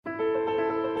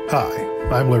Hi,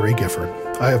 I'm Larry Gifford.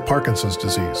 I have Parkinson's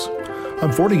disease.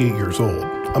 I'm 48 years old.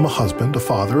 I'm a husband, a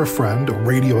father, a friend, a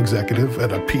radio executive,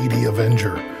 and a PD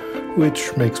Avenger,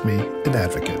 which makes me an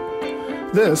advocate.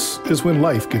 This is When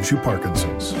Life Gives You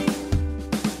Parkinson's.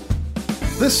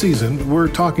 This season, we're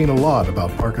talking a lot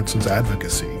about Parkinson's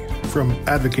advocacy, from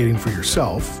advocating for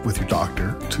yourself with your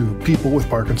doctor to people with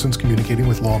Parkinson's communicating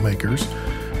with lawmakers,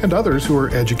 and others who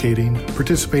are educating,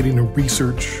 participating in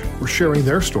research, or sharing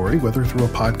their story, whether through a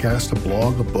podcast, a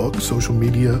blog, a book, social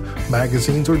media,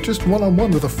 magazines, or just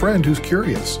one-on-one with a friend who's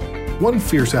curious. One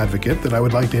fierce advocate that I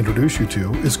would like to introduce you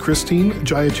to is Christine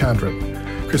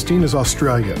Jayachandran. Christine is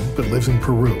Australian, but lives in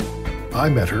Peru. I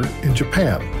met her in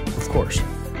Japan, of course.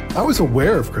 I was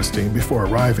aware of Christine before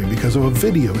arriving because of a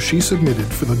video she submitted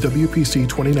for the WPC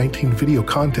 2019 video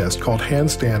contest called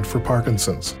Handstand for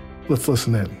Parkinson's. Let's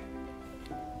listen in.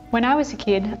 When I was a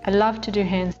kid, I loved to do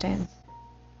handstands.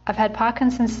 I've had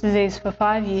Parkinson's disease for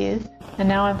 5 years, and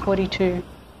now I'm 42.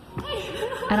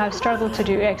 And I've struggled to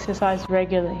do exercise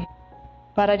regularly.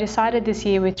 But I decided this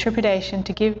year with trepidation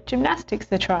to give gymnastics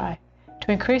a try,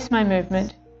 to increase my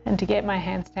movement and to get my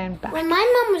handstand back. When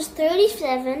my mom was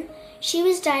 37, she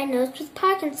was diagnosed with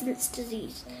Parkinson's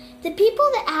disease. The people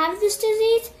that have this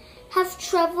disease have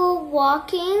trouble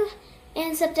walking,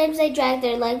 and sometimes they drag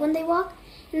their leg when they walk,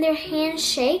 and their hand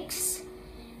shakes.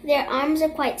 Their arms are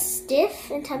quite stiff,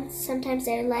 and sometimes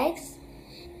their legs.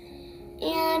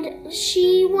 And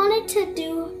she wanted to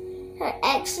do her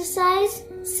exercise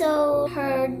so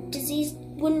her disease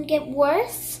wouldn't get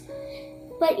worse.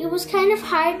 But it was kind of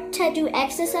hard to do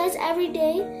exercise every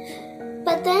day.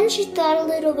 But then she thought a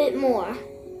little bit more.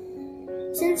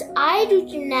 Since I do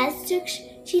gymnastics,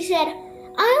 she said,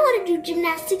 I want to do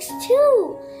gymnastics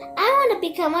too. I want to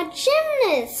become a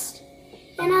gymnast.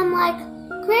 And I'm like,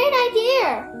 great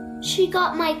idea. She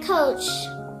got my coach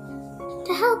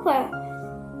to help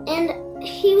her. And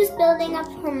he was building up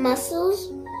her muscles,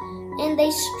 and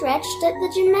they stretched at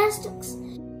the gymnastics.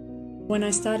 When I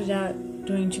started out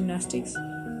doing gymnastics,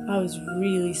 I was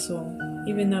really sore,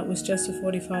 even though it was just a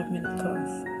 45-minute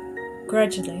class.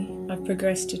 Gradually, I've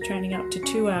progressed to training up to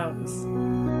 2 hours.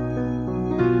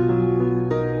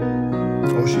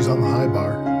 Oh, she's on the high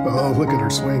bar. Oh, look at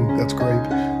her swing. That's great.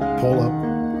 Pull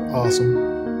up. Awesome.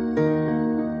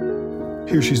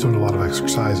 Here she's doing a lot of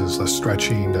exercises, the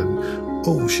stretching, and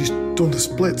oh, she's doing the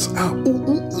splits. Ow.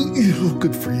 Oh,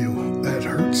 good for you. That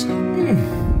hurts.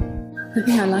 The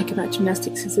thing I like about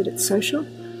gymnastics is that it's social.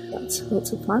 That's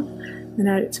lots of fun. And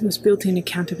it was built-in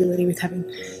accountability with having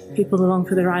people along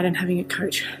for the ride and having a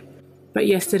coach. But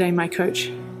yesterday my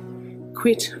coach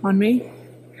quit on me.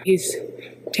 He's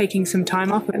taking some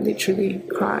time off. I literally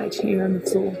cried here on the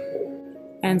floor.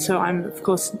 And so I'm, of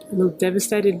course, a little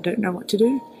devastated and don't know what to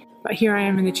do. But here I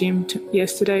am in the gym.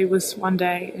 Yesterday was one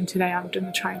day, and today I'm going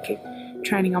to try and keep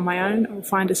training on my own or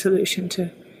find a solution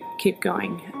to keep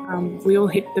going. We all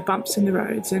hit the bumps in the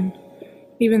roads, and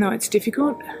even though it's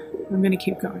difficult, I'm going to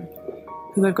keep going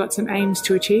because I've got some aims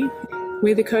to achieve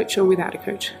with a coach or without a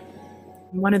coach.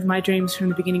 One of my dreams from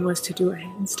the beginning was to do a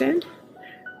handstand,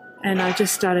 and I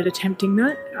just started attempting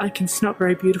that. It's not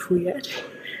very beautiful yet.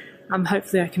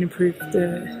 Hopefully I can improve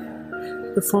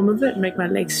the form of it and make my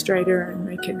legs straighter and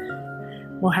make it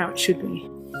more how it should be.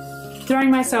 Throwing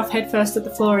myself headfirst at the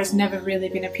floor has never really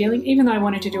been appealing. Even though I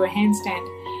wanted to do a handstand,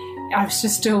 I was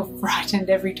just still frightened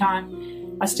every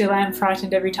time. I still am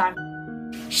frightened every time.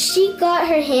 She got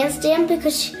her handstand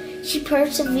because she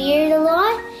persevered a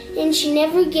lot and she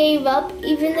never gave up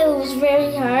even though it was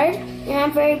very hard, and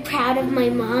I'm very proud of my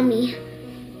mommy.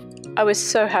 I was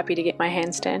so happy to get my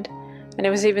handstand, and it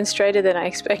was even straighter than I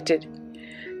expected.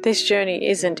 This journey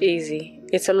isn't easy.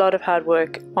 It's a lot of hard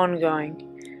work, ongoing.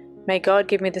 May God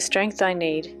give me the strength I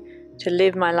need to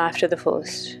live my life to the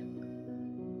fullest.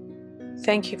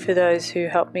 Thank you for those who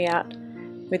helped me out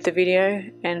with the video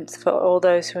and for all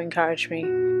those who encouraged me.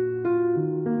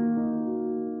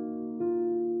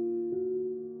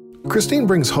 Christine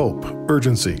brings hope,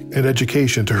 urgency, and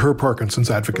education to her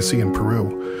Parkinson's advocacy in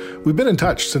Peru. We've been in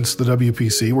touch since the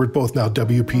WPC. We're both now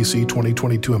WPC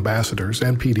 2022 ambassadors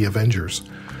and PD Avengers.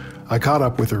 I caught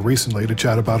up with her recently to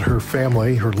chat about her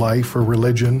family, her life, her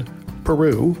religion,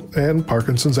 Peru, and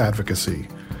Parkinson's advocacy.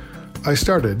 I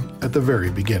started at the very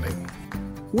beginning.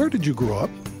 Where did you grow up?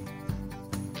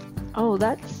 Oh,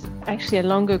 that's actually a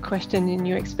longer question than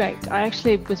you expect. I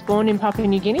actually was born in Papua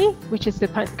New Guinea, which is the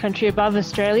country above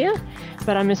Australia,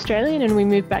 but I'm Australian and we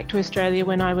moved back to Australia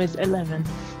when I was 11.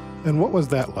 And what was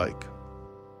that like?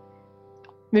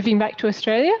 Moving back to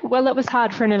Australia? Well, it was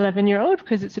hard for an 11-year-old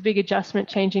because it's a big adjustment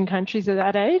changing countries at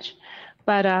that age.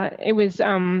 But it was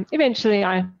eventually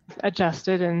I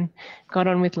adjusted and got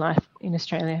on with life. in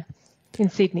Australia, in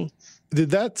Sydney. Did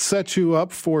that set you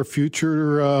up for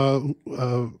future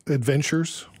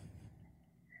adventures?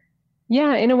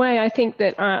 Yeah, in a way, I think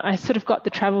that I sort of got the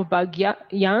travel bug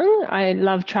young. I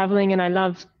love traveling, and I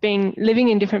love living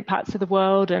in different parts of the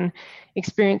world and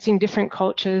experiencing different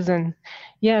cultures. And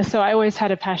yeah, so I always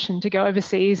had a passion to go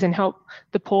overseas and help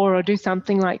the poor or do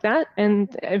something like that.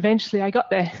 And eventually I got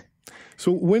there.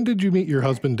 So when did you meet your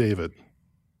husband, David?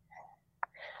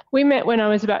 We met when I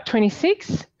was about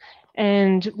 26.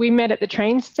 And we met at the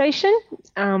train station.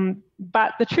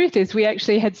 But the truth is, we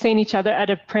actually had seen each other at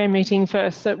a prayer meeting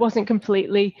first. So it wasn't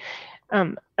completely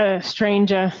a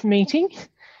stranger meeting.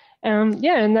 And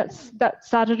that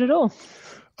started it all.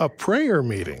 A prayer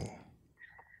meeting?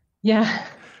 Yeah.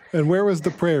 And where was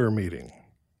the prayer meeting?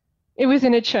 It was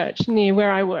in a church near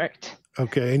where I worked.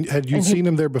 Okay. And had you seen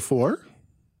him there before?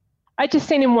 I'd just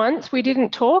seen him once. We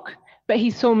didn't talk. But he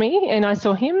saw me and I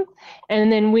saw him.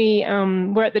 And then we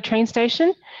were at the train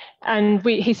station and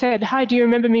he said, "Hi, do you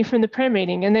remember me from the prayer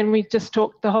meeting?" And then we just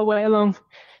talked the whole way along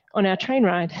on our train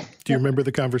ride. Do you remember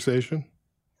the conversation?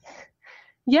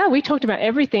 Yeah, we talked about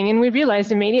everything and we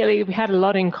realized immediately we had a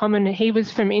lot in common. He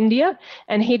was from India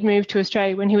and he'd moved to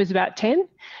Australia when he was about 10.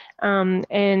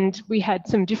 And we had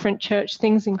some different church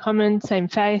things in common, same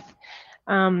faith,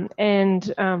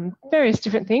 and various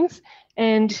different things.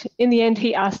 And in the end,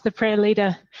 he asked the prayer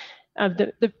leader,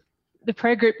 the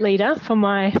prayer group leader, for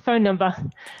my phone number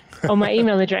or my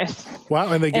email address.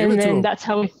 Wow, and they gave it to him. And then that's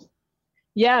how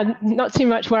not too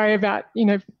much worry about,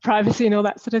 privacy and all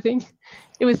that sort of thing.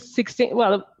 It was 16,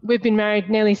 well, we've been married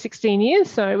nearly 16 years,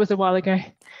 so it was a while ago.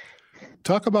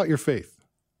 Talk about your faith.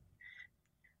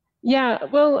 Yeah,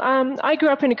 well, I grew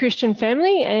up in a Christian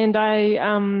family and I,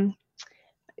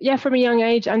 from a young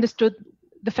age understood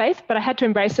the faith, but I had to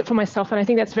embrace it for myself. And I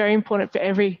think that's very important for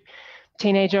every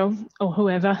teenager or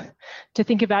whoever to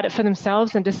think about it for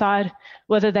themselves and decide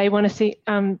whether they want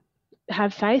to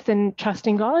have faith and trust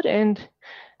in God. And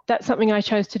that's something I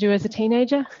chose to do as a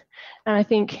teenager. And I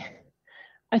think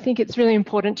it's really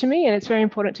important to me, and it's very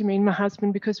important to me and my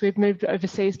husband because we've moved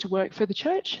overseas to work for the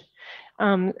church.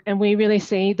 And we really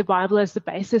see the Bible as the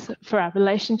basis for our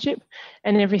relationship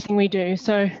and everything we do.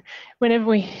 So whenever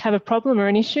we have a problem or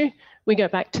an issue, we go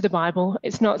back to the Bible.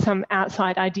 It's not some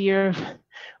outside idea of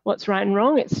what's right and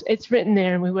wrong. It's written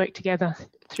there and we work together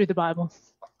through the Bible.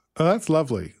 Oh, that's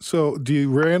lovely. So do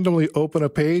you randomly open a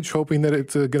page hoping that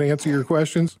it's going to answer your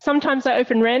questions? Sometimes I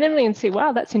open randomly and see,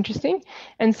 wow, that's interesting.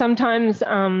 And sometimes,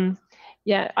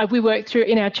 we work through,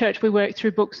 in our church, we work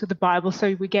through books of the Bible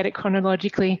so we get it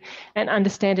chronologically and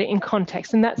understand it in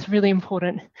context. And that's really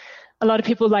important. A lot of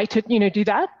people like to, do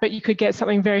that, but you could get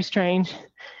something very strange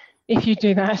if you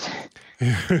do that.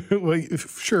 Well,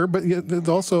 sure, but it's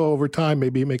also over time,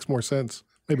 maybe it makes more sense.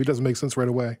 Maybe it doesn't make sense right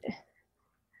away.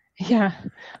 Yeah.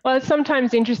 Well, it's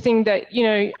sometimes interesting that,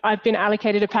 I've been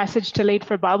allocated a passage to lead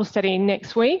for a Bible study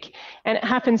next week, and it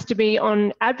happens to be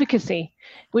on advocacy,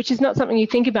 which is not something you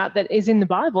think about that is in the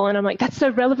Bible. And I'm like, that's so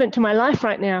relevant to my life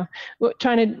right now. We're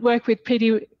trying to work with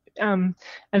PD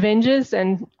Avengers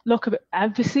and look at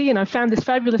advocacy, and I found this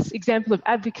fabulous example of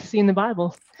advocacy in the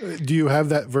Bible. Do you have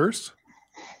that verse?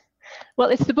 Well,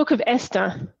 it's the book of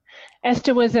Esther.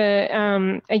 Esther was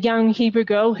a young Hebrew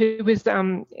girl who was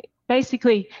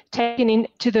basically taken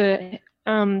into the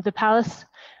palace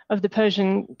of the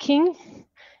Persian king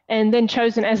and then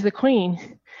chosen as the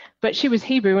queen. But she was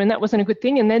Hebrew and that wasn't a good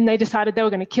thing. And then they decided they were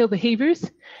going to kill the Hebrews.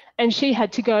 And she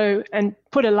had to go and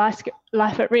put her life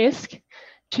at risk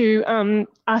to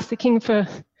ask the king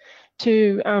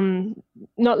to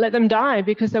not let them die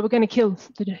because they were going to kill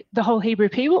the whole Hebrew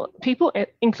people,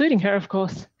 including her, of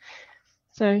course.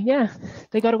 So, yeah,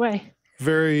 they got away.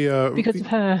 Very because of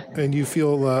her. And you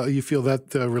feel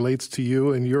that relates to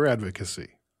you and your advocacy.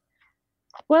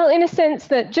 Well, in a sense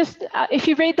that just if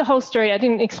you read the whole story, I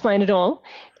didn't explain it all.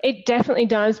 It definitely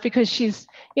does because she's,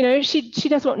 she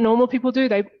does what normal people do.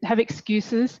 They have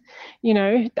excuses,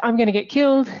 I'm going to get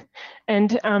killed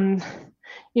and,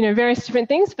 various different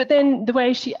things. But then the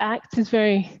way she acts is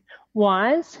very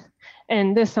wise.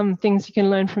 And there's some things you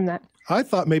can learn from that. I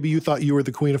thought maybe you thought you were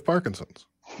the Queen of Parkinson's.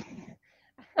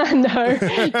 No,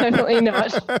 definitely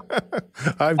not.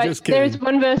 I'm just kidding. There's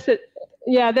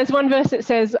one verse that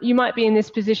says you might be in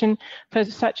this position for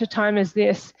such a time as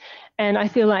this. And I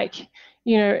feel like,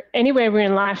 anywhere we're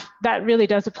in life, that really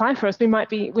does apply for us.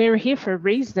 We're here for a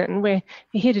reason. We're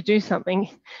here to do something.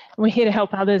 We're here to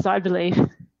help others, I believe.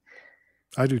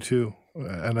 I do too.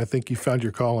 And I think you found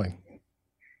your calling.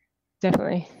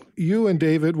 Definitely. You and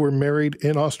David were married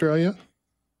in Australia?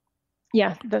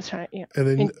 Yeah, that's right. Yeah. And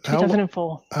then in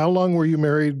 2004. How long were you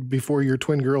married before your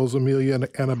twin girls, Amelia and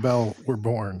Annabelle, were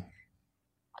born?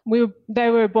 They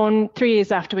were born 3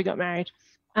 years after we got married.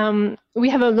 We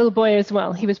have a little boy as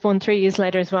well. He was born 3 years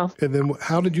later as well. And then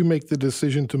how did you make the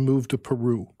decision to move to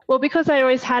Peru? Well, because I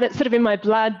always had it sort of in my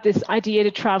blood, this idea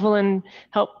to travel and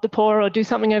help the poor or do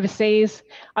something overseas,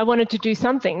 I wanted to do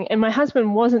something. And my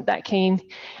husband wasn't that keen,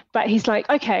 but he's like,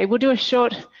 okay, we'll do a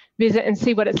short visit and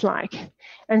see what it's like.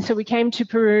 And so we came to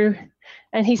Peru,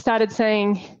 and he started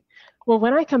saying, well,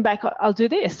 when I come back, I'll do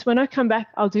this. When I come back,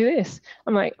 I'll do this.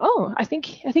 I'm like, oh, I think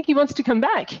he wants to come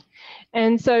back.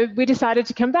 And so we decided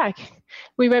to come back.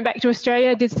 We went back to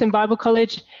Australia, did some Bible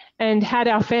college, and had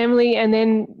our family. And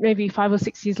then maybe 5 or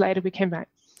 6 years later, we came back.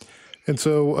 And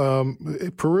so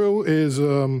Peru is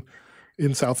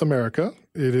in South America.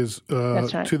 It is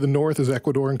That's right. To the north is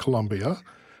Ecuador and Colombia.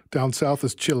 Down south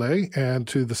is Chile, and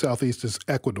to the southeast is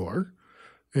Ecuador.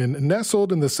 And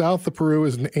nestled in the south of Peru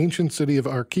is an ancient city of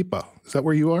Arequipa. Is that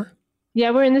where you are?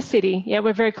 Yeah, we're in the city. Yeah,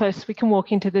 we're very close. We can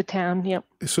walk into the town. Yep.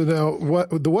 So now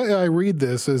the way I read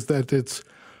this is that it's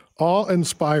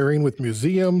awe-inspiring with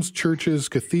museums, churches,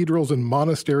 cathedrals, and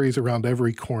monasteries around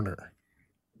every corner.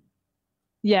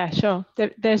 Yeah, sure.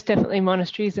 There's definitely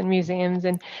monasteries and museums,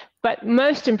 but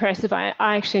most impressive, I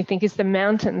actually think, is the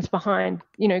mountains behind,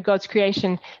 God's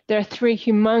creation. There are 3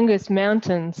 humongous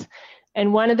mountains,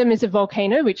 and one of them is a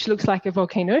volcano, which looks like a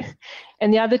volcano,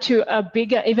 and the other 2 are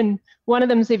bigger. Even one of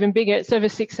them is even bigger. It's over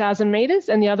 6,000 meters,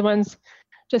 and the other one's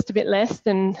just a bit less.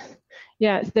 And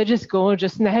yeah, they're just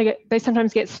gorgeous, and they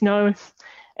sometimes get snow,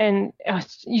 and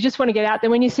you just want to get out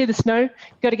there. When you see the snow,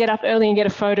 you've got to get up early and get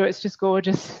a photo. It's just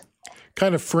gorgeous.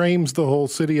 Kind of frames the whole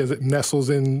city as it nestles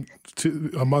in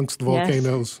amongst the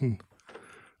volcanoes. Yes. And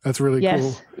that's really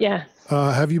cool. Yeah.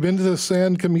 Have you been to the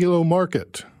San Camilo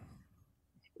market?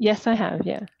 Yes, I have.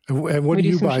 Yeah. And what do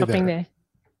you buy there?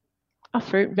 Oh,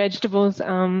 fruit, vegetables,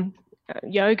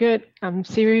 yogurt,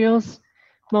 cereals,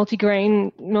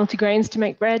 multigrains to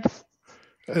make bread.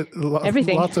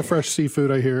 Everything. Lots of fresh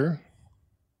seafood, I hear.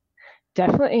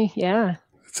 Definitely, yeah.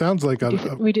 It sounds like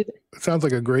It sounds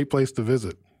like a great place to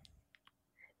visit.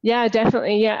 Yeah,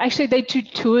 definitely. Yeah, actually, they do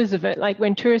tours of it. Like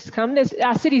when tourists come,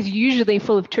 our city's usually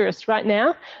full of tourists. Right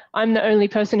now, I'm the only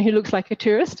person who looks like a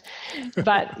tourist.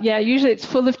 But yeah, usually it's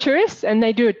full of tourists, and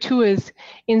they do tours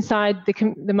inside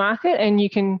the market, and you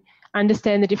can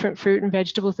understand the different fruit and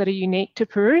vegetables that are unique to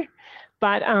Peru.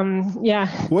 But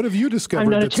yeah. What have you discovered? I'm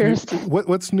not a tourist.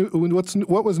 What's new?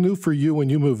 What was new for you when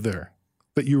you moved there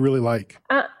that you really like?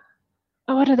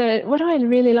 What do I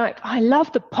really like? I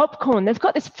love the popcorn. They've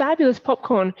got this fabulous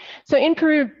popcorn. So in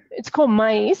Peru, it's called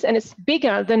maize, and it's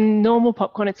bigger than normal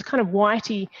popcorn. It's kind of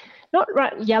whitey, not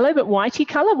right yellow, but whitey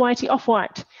color, whitey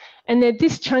off-white. And they're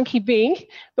this chunky big,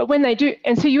 but when they do,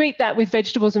 and so you eat that with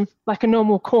vegetables and like a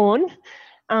normal corn.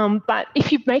 But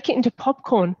if you make it into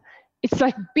popcorn, it's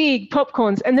like big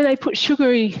popcorns, and then they put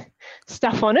sugary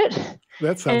stuff on it.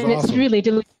 That sounds awesome. And it's really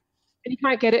delicious. You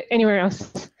can't get it anywhere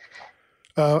else.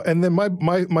 And then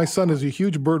my son is a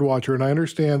huge bird watcher, and I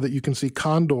understand that you can see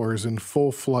condors in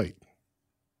full flight.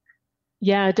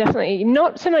 Yeah, definitely.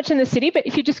 Not so much in the city, but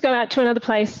if you just go out to another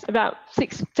place, about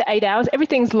 6 to 8 hours,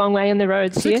 everything's long way on the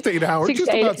roads. 6 to 8 hours,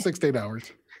 about 6 to 8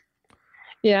 hours.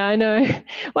 Yeah, I know.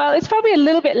 Well, it's probably a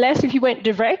little bit less if you went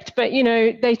direct, but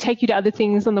they take you to other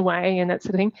things on the way and that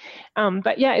sort of thing.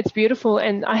 But yeah, it's beautiful,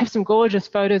 and I have some gorgeous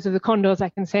photos of the condors I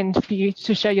can send for you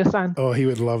to show your son. Oh, he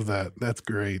would love that. That's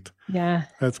great. Yeah,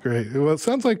 that's great. Well, it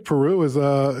sounds like Peru is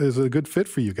a good fit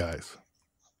for you guys.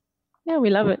 Yeah, we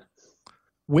love it.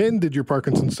 When did your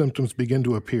Parkinson's symptoms begin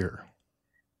to appear?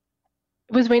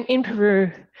 It was when in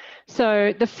Peru.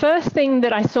 So the first thing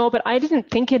that I saw, but I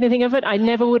didn't think anything of it, I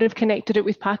never would have connected it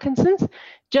with Parkinson's.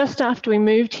 Just after we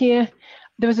moved here,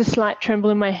 there was a slight tremble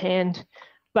in my hand,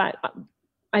 but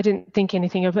I didn't think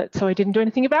anything of it, so I didn't do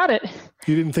anything about it.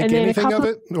 You didn't think anything of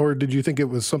it? Or did you think it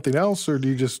was something else, or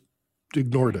you just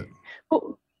ignored it?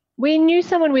 Well, we knew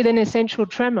someone with an essential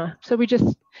tremor, so we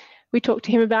talked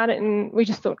to him about it, and we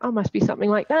just thought, oh, must be something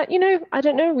like that. I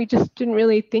don't know. We just didn't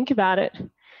really think about it.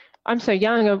 I'm so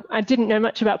young. I didn't know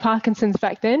much about Parkinson's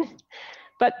back then.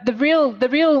 But the real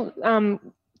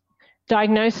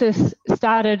diagnosis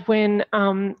started when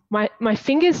my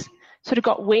fingers sort of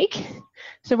got weak.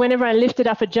 So whenever I lifted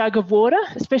up a jug of water,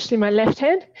 especially my left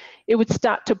hand, it would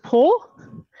start to pour.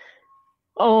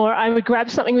 Or I would grab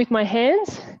something with my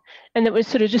hands, and it would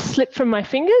sort of just slip from my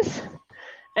fingers.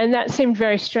 And that seemed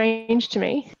very strange to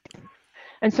me.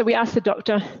 And so we asked the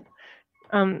doctor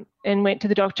and went to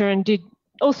the doctor and did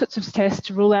all sorts of tests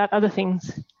to rule out other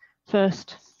things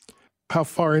first. How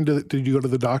far into did you go to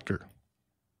the doctor?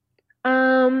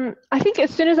 I think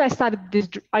as soon as I started this,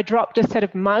 I dropped a set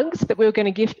of mugs that we were going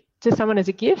to gift to someone as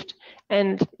a gift,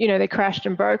 and they crashed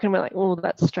and broke, and we're like, oh,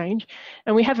 that's strange.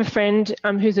 And we have a friend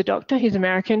who's a doctor, he's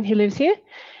American, he lives here,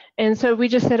 and so we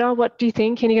just said, oh, what do you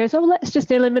think? And he goes, oh, let's just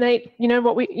eliminate,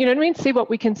 what we, see what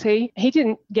we can see. He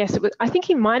didn't guess it was, I think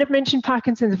he might have mentioned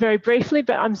Parkinson's very briefly,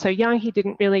 but I'm so young, he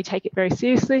didn't really take it very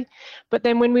seriously. But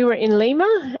then when we were in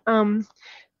Lima,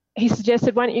 he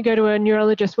suggested, why don't you go to a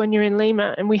neurologist when you're in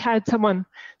Lima? And we had someone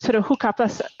sort of hook up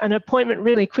us an appointment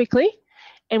really quickly.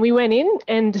 And we went in,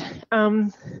 and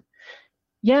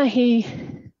he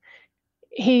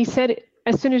said,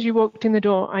 as soon as you walked in the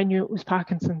door, I knew it was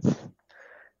Parkinson's.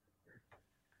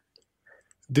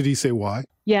 Did he say why?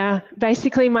 Yeah,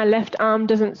 basically my left arm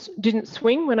didn't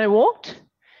swing when I walked.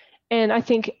 And I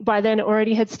think by then it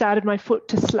already had started my foot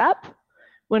to slap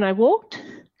when I walked.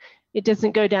 It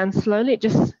doesn't go down slowly, it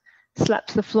just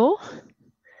slaps the floor.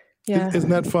 Yeah. Isn't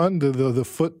that fun, the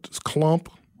foot clump?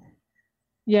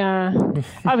 Yeah,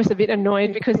 I was a bit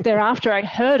annoyed because thereafter I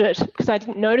heard it because I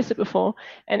didn't notice it before.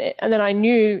 And then I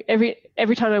knew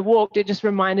every time I walked, it just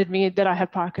reminded me that I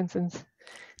had Parkinson's.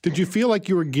 Did you feel like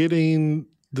you were getting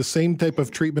the same type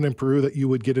of treatment in Peru that you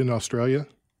would get in Australia?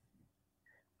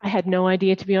 I had no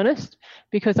idea, to be honest,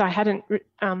 because I hadn't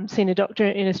seen a doctor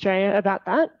in Australia about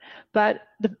that. But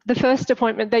the first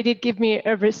appointment, they did give me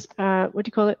what do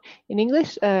you call it in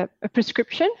English? A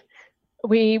prescription.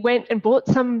 We went and bought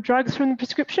some drugs from the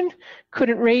prescription,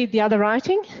 couldn't read the other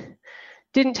writing,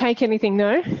 didn't take anything,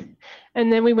 no.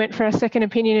 And then we went for our second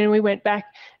opinion, and we went back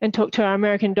and talked to our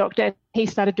American doctor, and he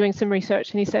started doing some research,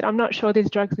 and he said, I'm not sure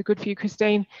these drugs are good for you,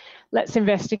 Christine. Let's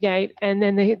investigate. And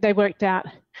then they worked out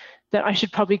that I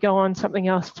should probably go on something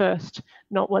else first,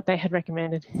 not what they had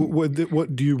recommended.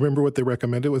 What do you remember what they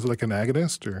recommended? Was it like an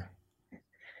agonist or?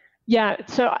 Yeah,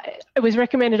 so it was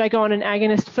recommended I go on an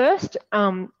agonist first,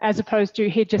 as opposed to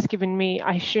he'd just given me,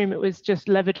 I assume it was just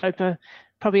levodopa,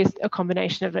 probably a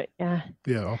combination of it, yeah.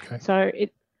 Yeah, okay. So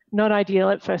not ideal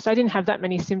at first. I didn't have that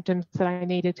many symptoms that I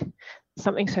needed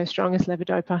something so strong as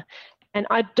levodopa. And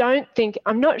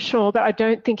I'm not sure, but I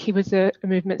don't think he was a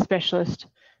movement specialist.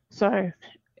 So,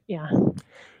 yeah,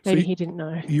 maybe he didn't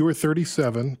know. You were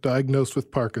 37, diagnosed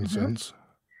with Parkinson's.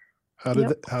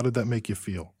 Mm-hmm. How did that make you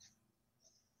feel?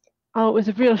 Oh, it was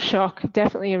a real shock,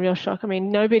 definitely a real shock. I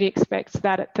mean, nobody expects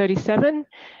that at 37.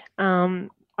 I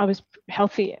was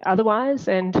healthy otherwise,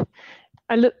 and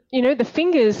I look, the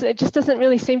fingers, it just doesn't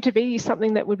really seem to be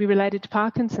something that would be related to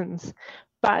Parkinson's.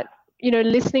 But,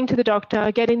 listening to the doctor,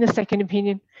 getting the second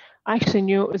opinion, I actually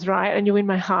knew it was right. I knew in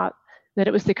my heart that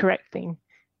it was the correct thing.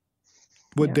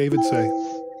 What'd David say?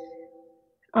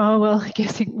 Oh, well, I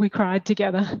guess we cried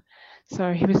together.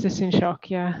 So he was just in shock,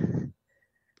 yeah.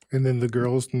 And then the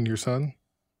girls and your son?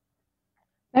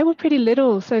 They were pretty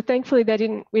little, so thankfully they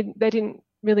didn't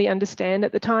really understand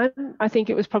at the time. I think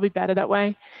it was probably better that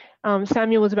way.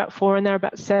 Samuel was about 4 and they were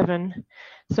about 7.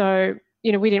 So,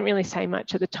 we didn't really say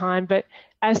much at the time, but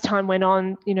as time went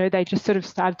on, they just sort of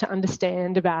started to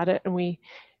understand about it, and we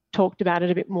talked about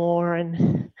it a bit more.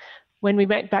 And when we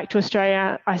went back to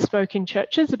Australia, I spoke in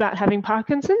churches about having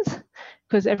Parkinson's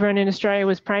because everyone in Australia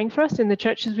was praying for us in the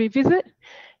churches we visit.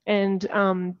 And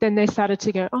then they started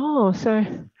to go, oh, so,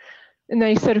 and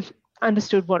they sort of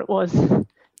understood what it was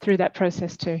through that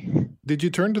process too. Did you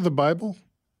turn to the Bible?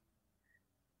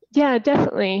 Yeah,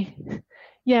 definitely.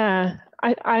 Yeah,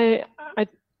 I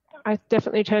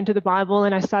definitely turned to the Bible,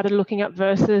 and I started looking up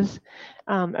verses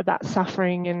about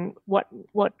suffering and what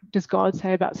does God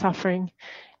say about suffering.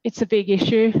 It's a big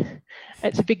issue.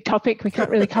 It's a big topic. We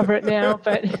can't really cover it now,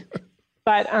 but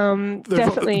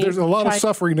definitely. There's a lot of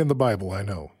suffering in the Bible, I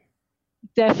know.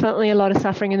 Definitely a lot of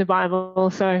suffering in the Bible.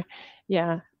 So,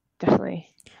 yeah, definitely.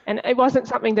 And it wasn't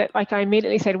something that I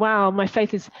immediately said, wow, my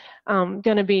faith is going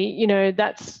to be,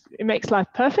 it makes life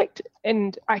perfect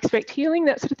and I expect healing,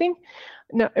 that sort of thing.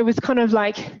 No, it was kind of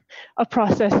like a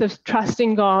process of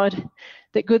trusting God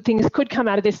that good things could come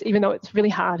out of this, even though it's really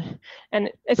hard. And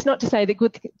it's not to say that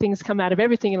good things come out of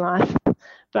everything in life,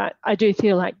 but I do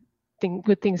feel like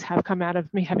good things have come out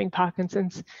of me having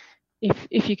Parkinson's,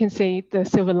 if you can see the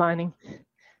silver lining.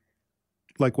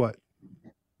 Like what?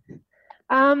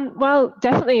 Well,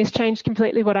 definitely it's changed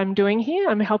completely what I'm doing here.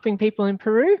 I'm helping people in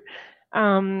Peru.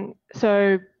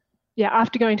 So yeah,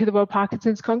 after going to the World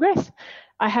Parkinson's Congress,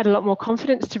 I had a lot more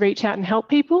confidence to reach out and help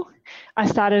people. I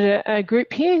started a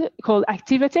group here called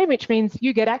Activate, which means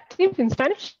you get active in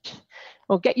Spanish,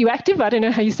 or get you active. I don't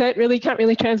know how you say it, really, can't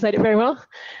really translate it very well.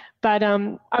 But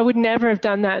I would never have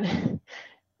done that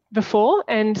before.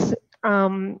 And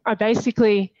I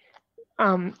basically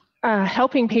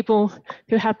helping people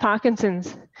who have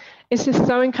Parkinson's. It's just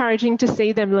so encouraging to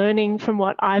see them learning from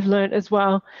what I've learned as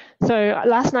well. So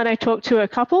last night I talked to a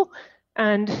couple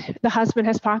and the husband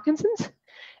has Parkinson's.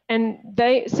 And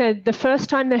they said the first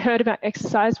time they heard about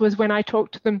exercise was when I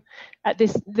talked to them at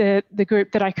the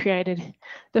group that I created.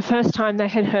 The first time they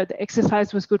had heard that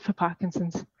exercise was good for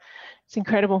Parkinson's. It's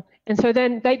incredible. And so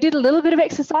then they did a little bit of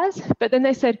exercise, but then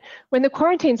they said when the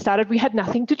quarantine started, we had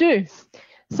nothing to do.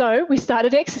 So we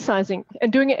started exercising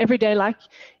and doing it every day like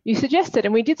you suggested.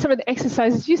 And we did some of the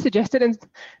exercises you suggested and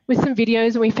with some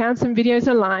videos, and we found some videos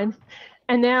online.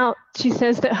 And now she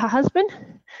says that her husband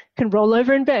can roll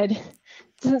over in bed.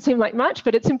 Doesn't seem like much,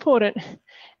 but it's important.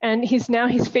 And his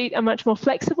feet are much more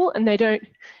flexible and they don't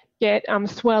get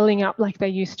swelling up like they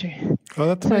used to. Oh,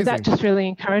 that's so amazing. That just really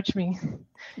encouraged me.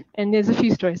 And there's a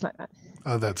few stories like that.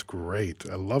 Oh, that's great.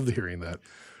 I loved hearing that.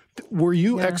 Were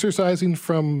you exercising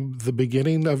from the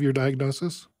beginning of your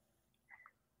diagnosis?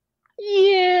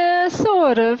 Yeah,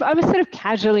 sort of. I was sort of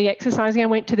casually exercising. I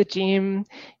went to the gym.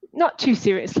 Not too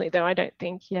seriously, though, I don't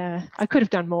think. Yeah, I could have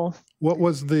done more. What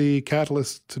was the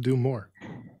catalyst to do more?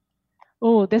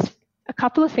 Oh, there's a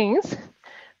couple of things.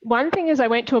 One thing is I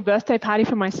went to a birthday party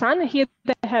for my son. Here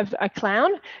they have a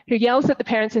clown who yells at the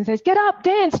parents and says, get up,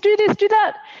 dance, do this, do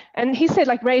that. And he said,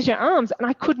 like, raise your arms. And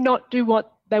I could not do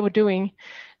what they were doing.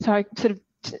 So I sort of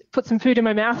put some food in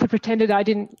my mouth and pretended I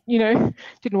didn't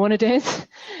want to dance.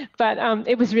 But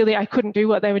it was really, I couldn't do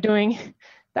what they were doing.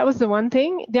 That was the one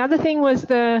thing. The other thing was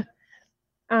the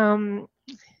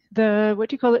what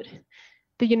do you call it?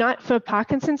 The Unite for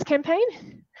Parkinson's campaign.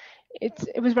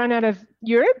 It was run out of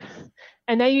Europe,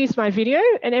 and they used my video,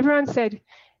 and everyone said,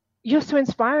 "You're so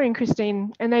inspiring,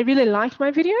 Christine," and they really liked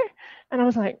my video. And I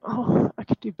was like, "Oh, I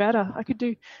could do better. I could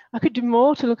do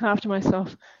more to look after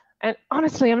myself." And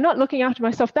honestly, I'm not looking after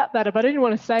myself that better, but I didn't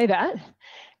want to say that.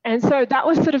 And so that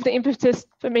was sort of the impetus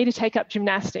for me to take up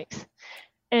gymnastics.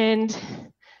 And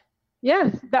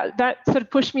yeah, that sort of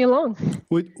pushed me along.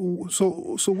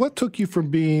 So what took you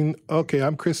from being, okay,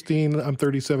 I'm Christine, I'm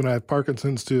 37, I have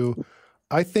Parkinson's, to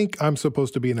I think I'm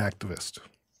supposed to be an activist?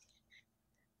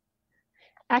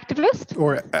 Activist?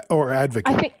 Or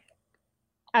advocate? I think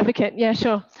advocate, yeah,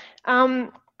 sure.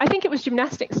 I think it was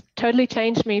gymnastics totally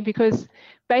changed me, because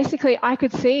basically I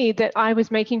could see that I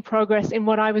was making progress in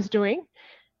what I was doing.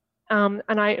 And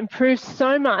I improved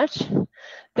so much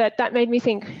that made me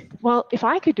think, well, if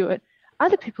I could do it,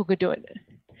 other people could do it.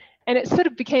 And it sort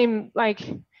of became like,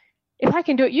 if I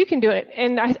can do it, you can do it.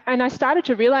 And I started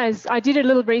to realize, I did a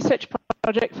little research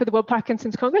project for the World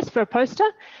Parkinson's Congress for a poster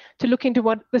to look into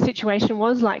what the situation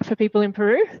was like for people in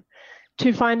Peru,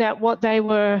 to find out what they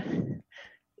were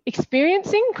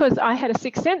experiencing, because I had a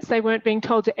sixth sense. They weren't being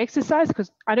told to exercise,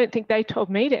 because I don't think they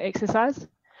told me to exercise.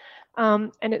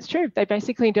 And it's true, they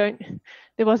basically don't,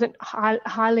 there wasn't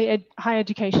high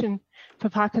education for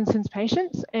Parkinson's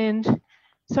patients. And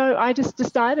so I just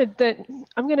decided that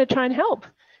I'm going to try and help.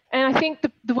 And I think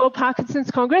the World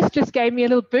Parkinson's Congress just gave me a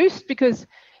little boost, because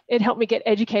it helped me get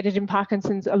educated in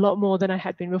Parkinson's a lot more than I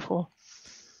had been before.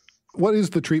 What is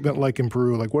the treatment like in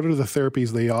Peru? Like, what are the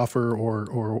therapies they offer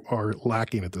or are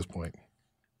lacking at this point?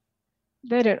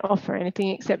 They don't offer anything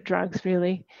except drugs,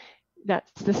 really.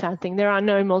 That's the sad thing. There are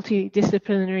no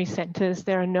multidisciplinary centres.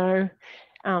 There are no,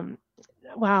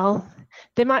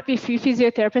 there might be a few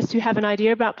physiotherapists who have an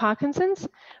idea about Parkinson's,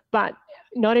 but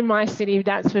not in my city,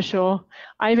 that's for sure.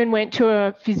 I even went to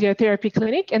a physiotherapy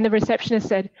clinic and the receptionist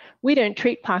said, "We don't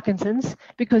treat Parkinson's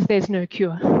because there's no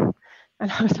cure."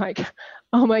 And I was like,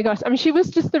 oh my gosh. I mean, she was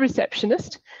just the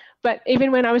receptionist, but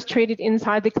even when I was treated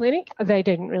inside the clinic, they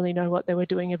didn't really know what they were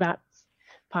doing about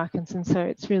Parkinson's, so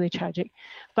it's really tragic.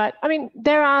 But I mean,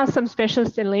 there are some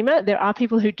specialists in Lima. There are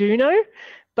people who do know,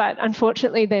 but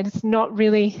unfortunately there's not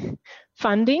really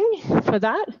funding for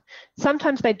that.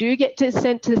 Sometimes they do get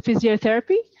sent to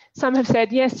physiotherapy. Some have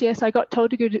said, yes, I got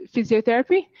told to go to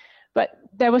physiotherapy, but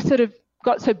they were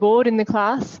got so bored in the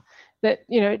class that,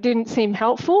 it didn't seem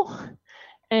helpful.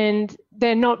 And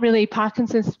they're not really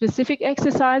Parkinson's specific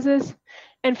exercises.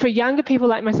 And for younger people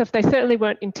like myself, they certainly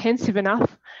weren't intensive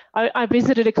enough. I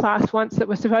visited a class once that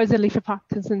was supposedly for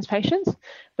Parkinson's patients,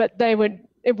 but it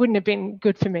wouldn't have been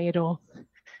good for me at all.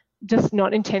 Just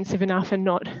not intensive enough and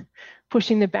not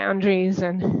pushing the boundaries.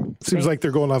 And seems like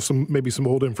they're going off maybe some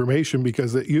old information,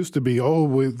 because it used to be,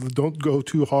 don't go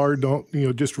too hard, don't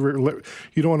you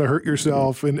don't want to hurt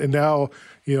yourself. And now,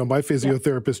 my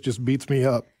physiotherapist just beats me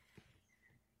up.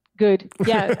 Good.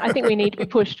 Yeah, I think we need to be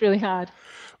pushed really hard.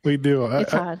 We do.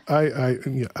 It's hard.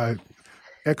 I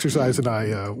exercise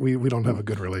and we don't have a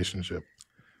good relationship.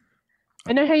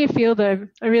 I know how you feel, though.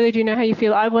 I really do know how you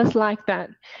feel. I was like that.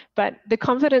 But the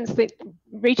confidence that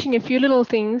reaching a few little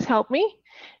things helped me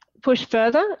push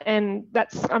further, and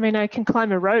I can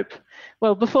climb a rope.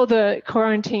 Well, before the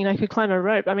quarantine, I could climb a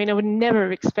rope. I mean, I would never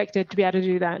have expected to be able to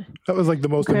do that. That was like the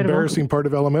most Incredible. embarrassing part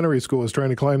of elementary school, was trying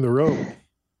to climb the rope.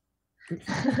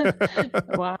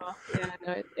 Wow. Yeah,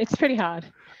 no, it's pretty hard.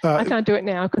 I can't do it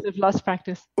now because I've lost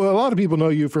practice. Well, a lot of people know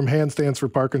you from Handstands for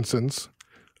Parkinson's,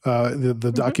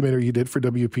 the documentary you did for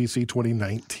WPC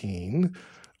 2019.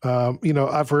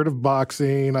 I've heard of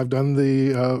boxing. I've done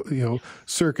the,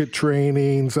 circuit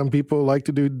training. Some people like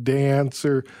to do dance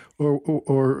or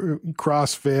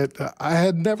CrossFit. I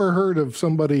had never heard of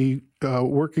somebody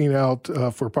working out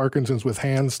for Parkinson's with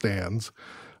handstands.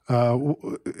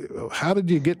 How did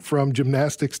you get from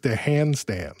gymnastics to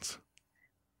handstands?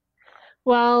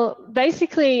 Well,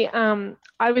 basically,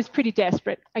 I was pretty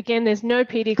desperate. Again, there's no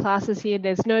PD classes here.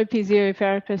 There's no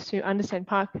physiotherapists who understand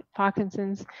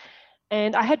Parkinson's.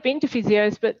 And I had been to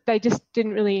physios, but they just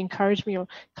didn't really encourage me, or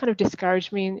kind of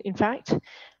discouraged me, in fact.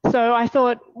 So I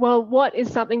thought, well, what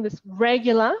is something that's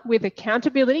regular with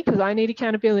accountability, because I need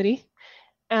accountability.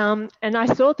 And I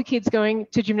saw the kids going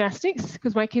to gymnastics,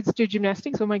 because my kids do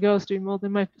gymnastics, or my girls do more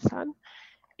than my son.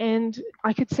 And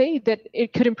I could see that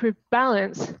it could improve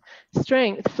balance,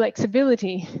 strength,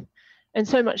 flexibility, and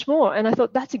so much more. And I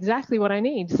thought, that's exactly what I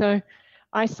need. So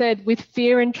I said, with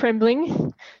fear and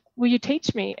trembling, will you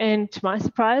teach me? And to my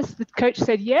surprise, the coach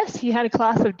said yes. He had a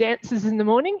class of dancers in the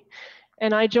morning,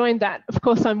 and I joined that. Of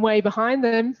course, I'm way behind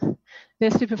them. They're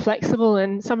super flexible,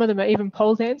 and some of them are even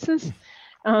pole dancers,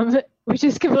 which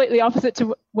is completely opposite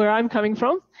to where I'm coming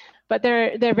from. But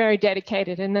they're very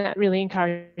dedicated, and that really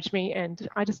encouraged me. And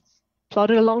I just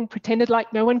plodded along, pretended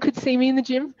like no one could see me in the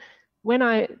gym. When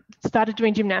I started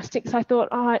doing gymnastics, I thought,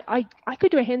 I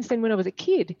could do a handstand when I was a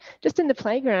kid, just in the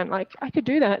playground. Like, I could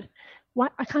do that. Why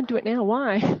I can't do it now?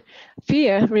 Why?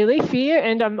 Fear, really, fear.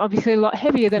 And I'm obviously a lot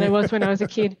heavier than I was when I was a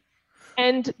kid.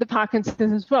 And the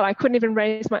Parkinson's as well. I couldn't even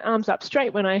raise my arms up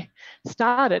straight when I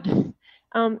started.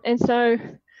 And so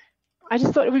I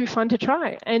just thought it would be fun to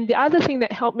try. And the other thing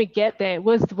that helped me get there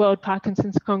was the World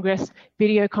Parkinson's Congress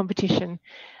video competition.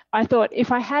 I thought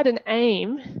if I had an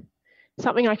aim,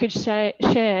 something I could share,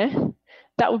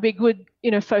 that would be good,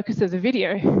 focus of the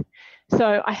video.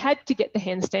 So I had to get the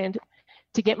handstand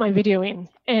to get my video in,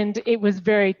 and it was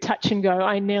very touch and go.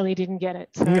 I nearly didn't get it.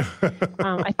 So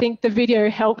I think the video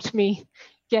helped me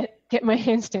get my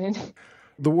handstand.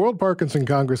 The World Parkinson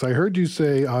Congress, I heard you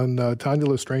say on Tanya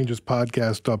Lestrange's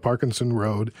podcast, Parkinson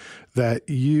Road, that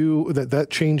that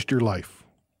changed your life.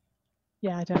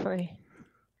 Yeah, definitely.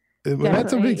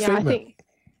 That's a big statement.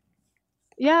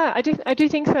 I do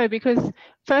think so, because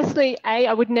firstly,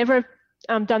 I would never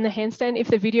have done the handstand if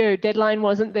the video deadline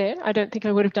wasn't there. I don't think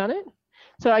I would have done it.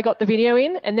 So I got the video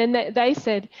in, and then they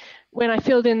said, when I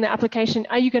filled in the application,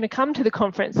 are you going to come to the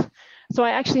conference? So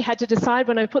I actually had to decide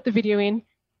when I put the video in,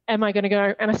 am I going to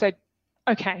go? And I said,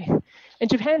 okay. And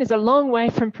Japan is a long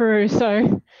way from Peru,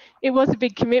 so it was a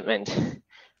big commitment.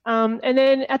 And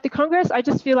then at the Congress, I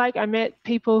just feel like I met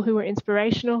people who were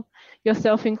inspirational,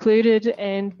 yourself included,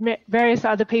 and met various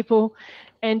other people,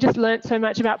 and just learnt so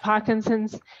much about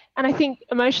Parkinson's. And I think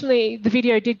emotionally, the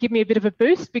video did give me a bit of a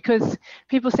boost, because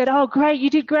people said, oh, great, you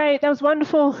did great, that was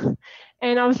wonderful.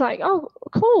 And I was like, oh,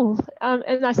 cool.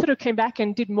 And I sort of came back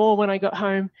and did more when I got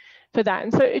home for that.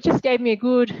 And so it just gave me a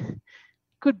good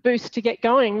boost to get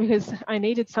going, because I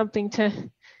needed something to,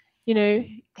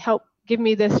 help give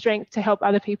me the strength to help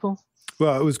other people.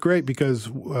 Well, it was great because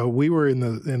we were in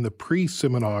the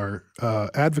pre-seminar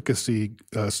advocacy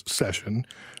session.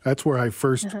 That's where I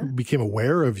first became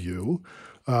aware of you,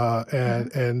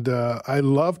 and I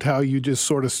loved how you just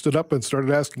sort of stood up and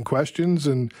started asking questions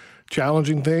and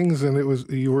challenging things, and it was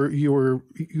you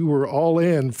were all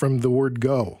in from the word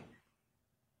go.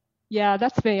 Yeah,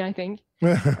 that's me, I think.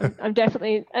 I'm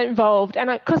definitely involved. And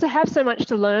because I have so much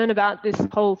to learn about this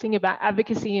whole thing about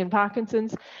advocacy and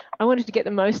Parkinson's, I wanted to get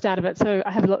the most out of it. So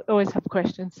I always have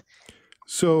questions.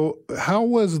 So how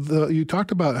was you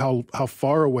talked about how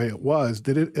far away it was.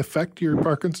 Did it affect your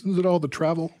Parkinson's at all, the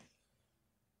travel?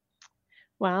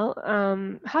 Well,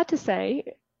 hard to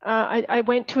say. I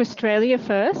went to Australia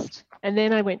first, and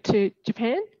then I went to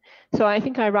Japan. So I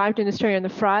think I arrived in Australia on the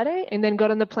Friday and then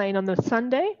got on the plane on the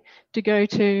Sunday to go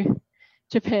to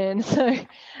Japan. So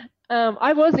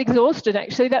I was exhausted,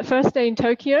 actually, that first day in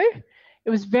Tokyo. It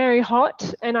was very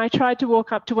hot, and I tried to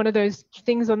walk up to one of those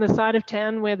things on the side of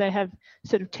town where they have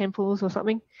sort of temples or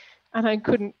something, and I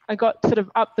couldn't. I got sort of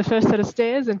up the first set of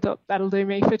stairs and thought, that'll do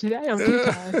me for today. I'm too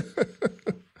tired.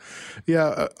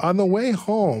 Yeah, on the way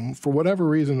home, for whatever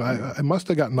reason, I must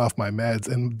have gotten off my meds,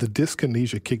 and the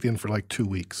dyskinesia kicked in for like 2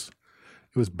 weeks.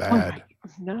 It was bad.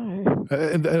 No.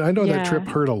 And I know that Yeah. trip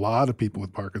hurt a lot of people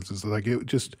with Parkinson's. Like it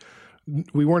just,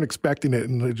 we weren't expecting it,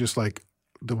 and it just like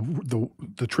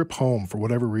the trip home for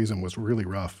whatever reason was really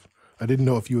rough. I didn't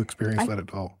know if you experienced that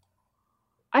at all.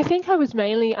 I think I was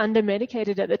mainly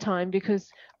under-medicated at the time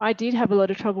because I did have a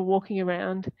lot of trouble walking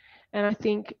around. And I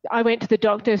think I went to the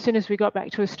doctor as soon as we got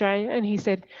back to Australia, and he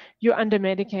said, "You're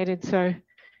under-medicated." So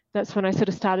that's when I sort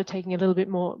of started taking a little bit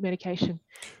more medication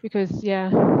because,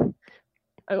 yeah,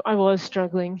 I was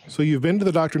struggling. So you've been to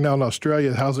the doctor now in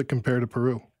Australia. How's it compare to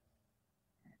Peru?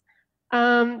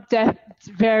 That's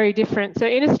very different. So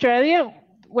in Australia,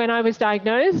 when I was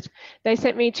diagnosed, they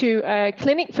sent me to a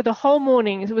clinic for the whole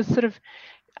morning. It was sort of,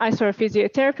 I saw a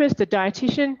physiotherapist, a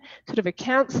dietitian, sort of a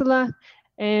counsellor,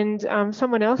 and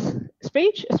someone else, a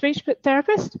speech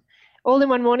therapist, all in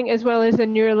one morning, as well as a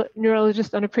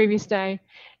neurologist on a previous day.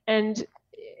 And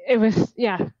it was,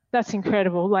 yeah, that's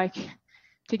incredible. Like,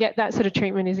 to get that sort of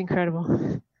treatment is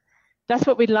incredible. That's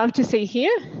what we'd love to see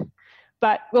here.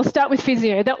 But we'll start with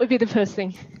physio. That would be the first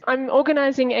thing. I'm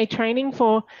organising a training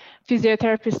for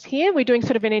physiotherapists here. We're doing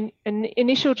sort of an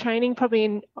initial training probably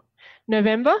in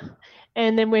November,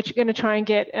 and then we're going to try and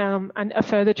get a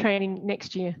further training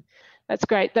next year. That's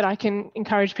great that I can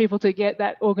encourage people to get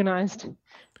that organised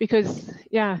because,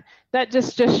 yeah, that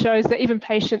just shows that even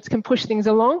patients can push things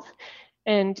along,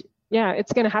 and, yeah,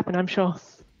 it's going to happen, I'm sure.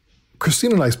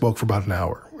 Christine and I spoke for about an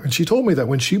hour, and she told me that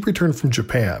when she returned from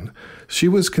Japan, she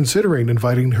was considering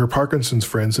inviting her Parkinson's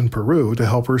friends in Peru to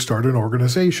help her start an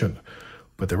organization.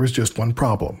 But there was just one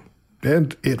problem,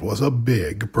 and it was a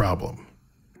big problem.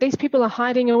 These people are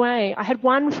hiding away. I had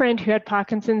one friend who had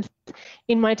Parkinson's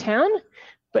in my town,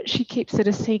 but she keeps it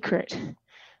a secret.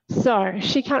 So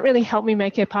she can't really help me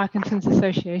make a Parkinson's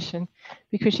association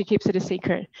because she keeps it a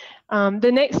secret.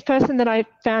 The next person that I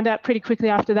found out pretty quickly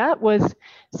after that was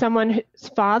someone whose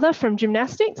father from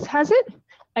gymnastics has it.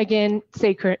 Again,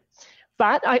 secret.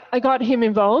 But I got him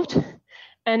involved,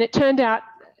 and it turned out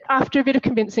after a bit of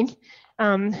convincing,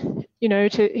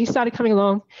 he started coming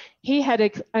along. He had a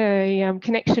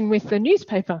connection with the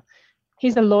newspaper.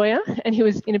 He's a lawyer, and he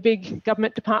was in a big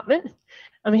government department.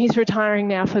 I mean, he's retiring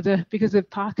now because of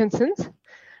Parkinson's,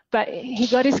 but he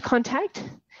got his contact,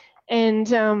 and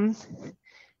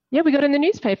we got in the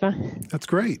newspaper. That's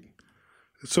great.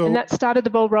 And that started the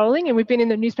ball rolling, and we've been in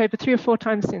the newspaper 3 or 4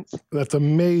 times since. That's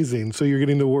amazing. So you're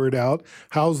getting the word out.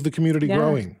 How's the community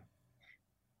growing?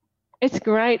 It's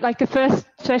great. Like the first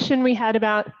session, we had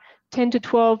about 10 to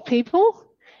 12 people,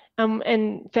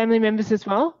 and family members as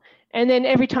well. And then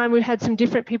every time we had some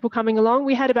different people coming along.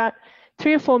 We had about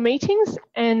 3 or 4 meetings,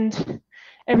 and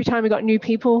every time we got new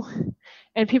people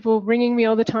and people ringing me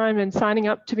all the time and signing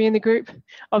up to be in the group.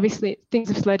 Obviously, things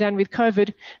have slowed down with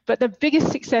COVID, but the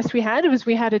biggest success we had was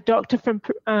we had a doctor from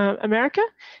America.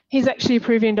 He's actually a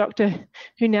Peruvian doctor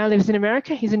who now lives in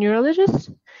America. He's a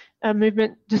neurologist, a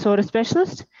movement disorder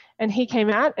specialist, and he came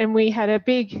out and we had a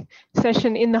big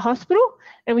session in the hospital,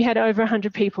 and we had over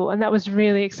 100 people, and that was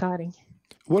really exciting.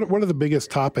 What are the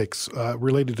biggest topics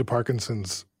related to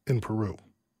Parkinson's in Peru?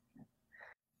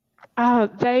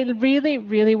 They really,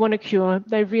 really want a cure.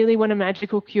 They really want a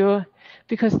magical cure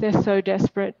because they're so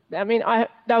desperate. I mean,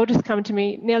 they will just come to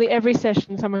me. Nearly every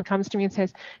session, someone comes to me and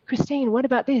says, "Christine, what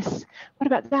about this? What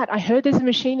about that? I heard there's a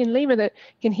machine in Lima that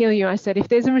can heal you." I said, "If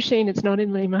there's a machine, it's not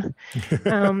in Lima."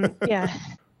 Yeah.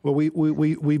 Well,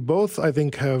 we both, I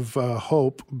think, have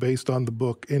hope based on the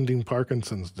book Ending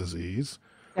Parkinson's Disease.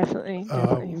 Definitely.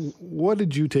 What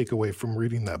did you take away from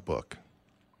reading that book?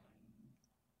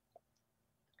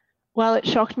 Well, it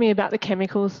shocked me about the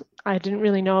chemicals. I didn't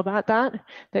really know about that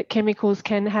chemicals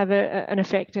can have an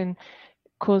effect and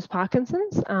cause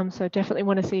Parkinson's. So definitely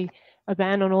want to see a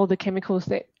ban on all the chemicals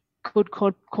that could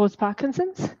cause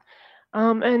Parkinson's.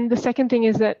 And the second thing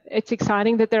is that it's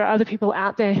exciting that there are other people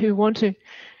out there who want to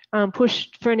push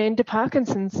for an end to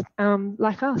Parkinson's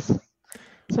like us.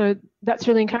 So that's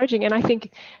really encouraging. And I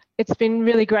think it's been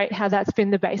really great how that's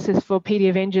been the basis for PD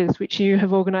Avengers, which you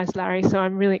have organised, Larry. So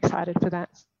I'm really excited for that.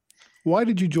 Why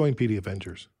did you join PD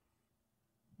Avengers?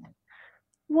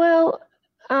 Well,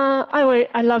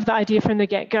 I love the idea from the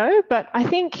get-go, but I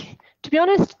think, to be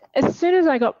honest, as soon as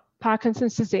I got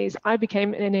Parkinson's disease, I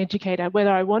became an educator,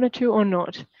 whether I wanted to or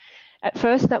not. At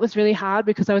first, that was really hard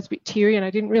because I was a bit teary and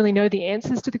I didn't really know the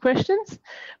answers to the questions.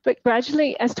 But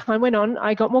gradually, as time went on,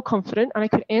 I got more confident and I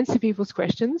could answer people's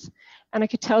questions and I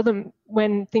could tell them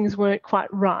when things weren't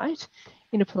quite right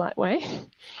in a polite way.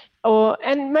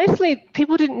 And mostly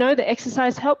people didn't know that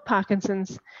exercise helped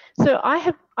Parkinson's. So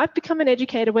I've become an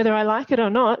educator whether I like it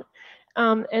or not.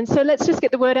 And so let's just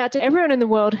get the word out to everyone in the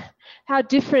world how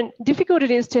difficult it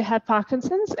is to have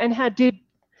Parkinson's and how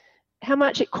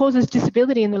much it causes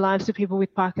disability in the lives of people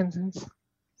with Parkinson's.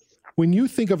 When you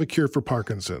think of a cure for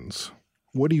Parkinson's,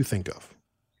 what do you think of?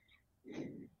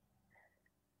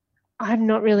 I'm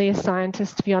not really a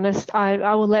scientist, to be honest.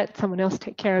 I will let someone else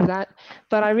take care of that.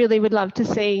 But I really would love to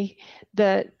see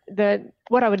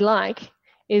what I would like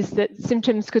is that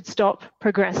symptoms could stop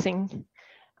progressing.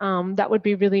 That would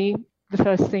be really the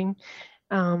first thing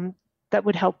that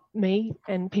would help me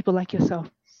and people like yourself.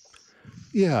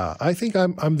 Yeah, I think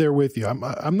I'm there with you.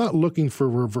 I'm not looking for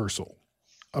reversal.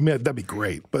 I mean, that'd be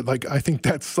great, but like I think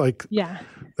that's like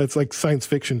science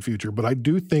fiction future. But I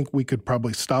do think we could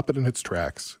probably stop it in its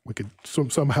tracks. We could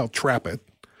somehow trap it,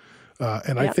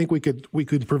 and I think we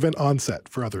could prevent onset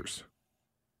for others.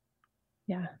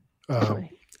 Yeah.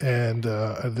 And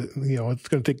it's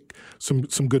going to take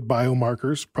some good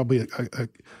biomarkers, probably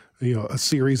a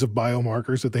series of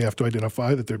biomarkers that they have to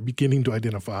identify, that they're beginning to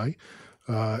identify,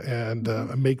 and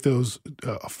make those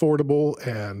affordable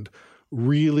and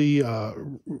really,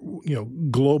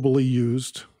 globally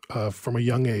used from a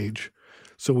young age,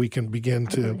 so we can begin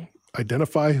to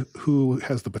identify who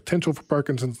has the potential for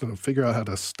Parkinson's and figure out how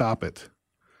to stop it.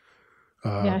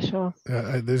 Yeah, sure.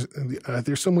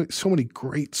 There's so many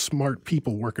great, smart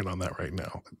people working on that right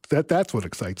now. That's what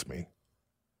excites me.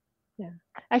 Yeah,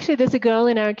 actually, there's a girl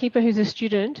in Arequipa who's a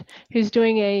student who's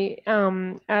doing a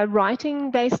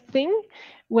writing-based thing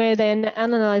where they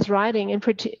analyze writing and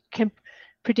can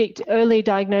predict early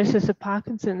diagnosis of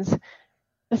Parkinson's.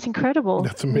 That's incredible.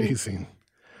 That's amazing.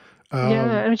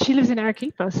 Yeah, I mean, she lives in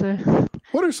Arequipa, so.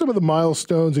 What are some of the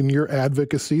milestones in your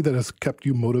advocacy that has kept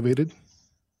you motivated?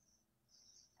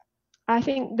 I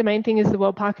think the main thing is the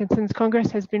World Parkinson's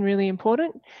Congress has been really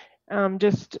important,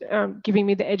 giving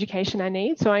me the education I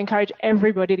need. So I encourage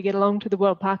everybody to get along to the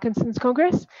World Parkinson's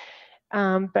Congress,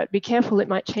 but be careful, it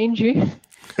might change you.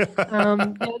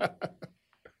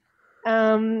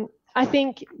 I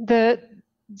think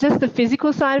just the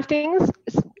physical side of things,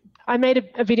 I made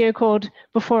a video called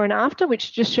Before and After,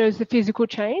 which just shows the physical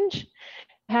change,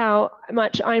 how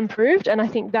much I improved. And I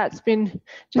think that's been,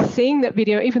 just seeing that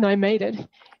video, even though I made it,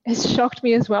 has shocked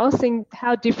me as well, seeing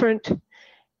how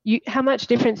much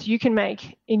difference you can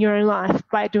make in your own life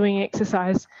by doing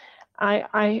exercise.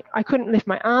 I couldn't lift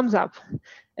my arms up,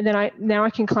 and then now I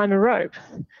can climb a rope.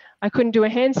 I couldn't do a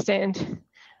handstand.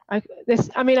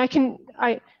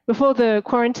 Before the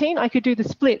quarantine, I could do the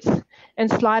splits and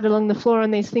slide along the floor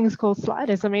on these things called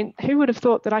sliders. I mean, who would have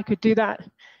thought that I could do that?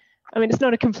 I mean, it's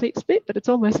not a complete split, but it's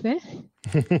almost there.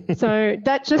 So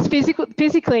that just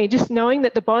physically, just knowing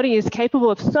that the body is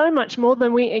capable of so much more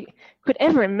than we could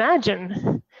ever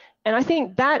imagine. And I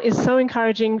think that is so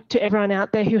encouraging to everyone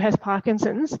out there who has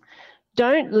Parkinson's.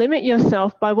 Don't limit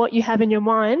yourself by what you have in your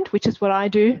mind, which is what I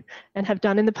do and have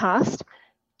done in the past.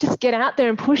 Just get out there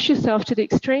and push yourself to the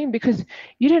extreme, because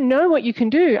you don't know what you can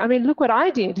do. I mean, look what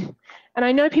I did. And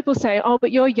I know people say, oh,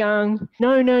 but you're young.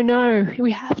 No.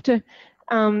 We have to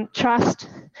trust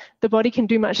the body can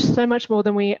do so much more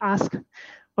than we ask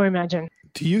or imagine.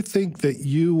 Do you think that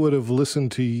you would have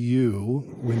listened to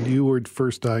you when you were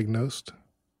first diagnosed?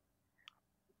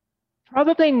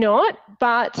 Probably not,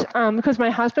 but because my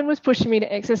husband was pushing me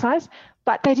to exercise,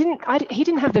 but he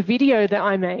didn't have the video that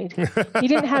I made. He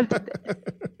didn't have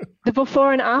the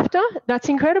before and after. That's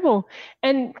incredible.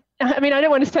 And I mean, I don't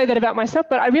want to say that about myself,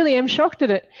 but I really am shocked at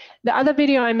it. The other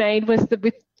video I made was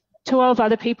with 12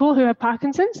 other people who have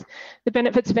Parkinson's, the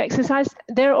benefits of exercise.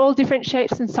 They're all different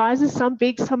shapes and sizes, some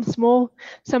big, some small,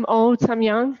 some old, some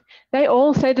young. They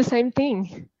all say the same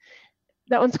thing.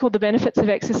 That one's called the benefits of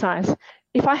exercise.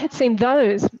 If I had seen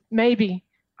those, maybe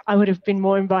I would have been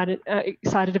more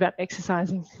excited about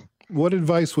exercising. What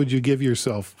advice would you give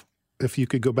yourself if you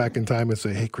could go back in time and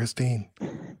say, hey, Christine,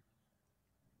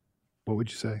 what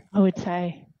would you say? I would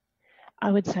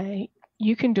say,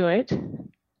 you can do it.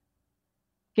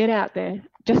 Get out there.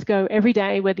 Just go every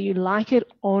day, whether you like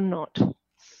it or not.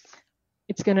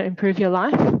 It's going to improve your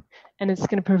life, and it's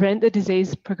going to prevent the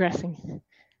disease progressing.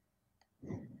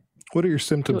 What are your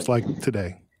symptoms like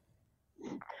today?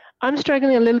 I'm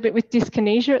struggling a little bit with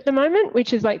dyskinesia at the moment,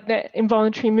 which is like the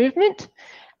involuntary movement.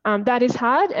 That is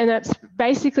hard, and that's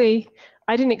basically,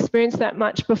 I didn't experience that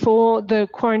much before the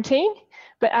quarantine,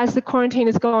 but as the quarantine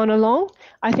has gone along,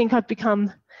 I think I've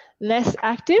become less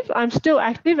active. I'm still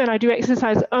active and I do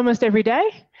exercise almost every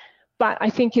day, but I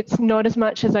think it's not as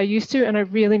much as I used to, and I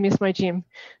really miss my gym.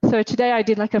 So today I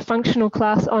did like a functional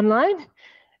class online,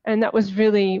 and that was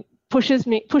really pushed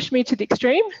me to the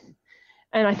extreme.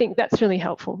 And I think that's really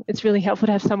helpful. It's really helpful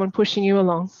to have someone pushing you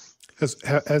along. Has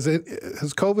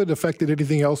COVID affected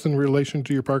anything else in relation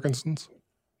to your Parkinson's?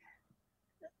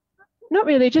 Not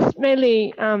really, just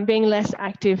mainly being less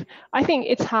active. I think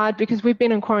it's hard because we've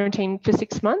been in quarantine for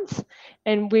 6 months,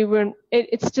 and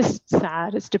it's just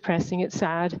sad. It's depressing. It's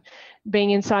sad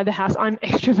being inside the house. I'm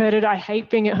extroverted. I hate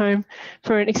being at home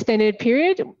for an extended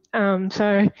period.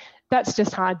 So that's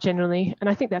just hard generally. And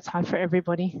I think that's hard for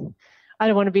everybody. I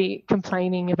don't want to be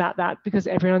complaining about that because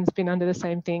everyone's been under the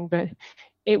same thing, but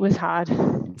it was hard.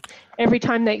 Every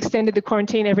time they extended the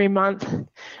quarantine every month,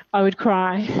 I would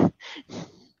cry.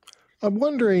 I'm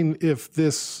wondering if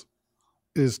this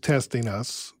is testing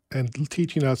us and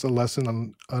teaching us a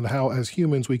lesson on how, as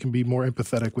humans, we can be more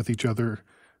empathetic with each other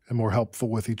and more helpful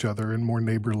with each other and more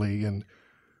neighborly. And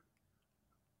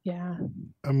yeah,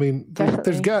 I mean,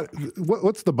 there's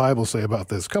what's the Bible say about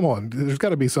this? Come on, there's got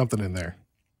to be something in there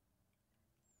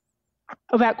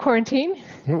about quarantine.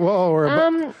 Well,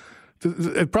 or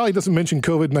it probably doesn't mention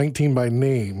COVID-19 by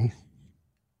name.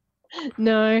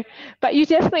 No, but you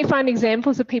definitely find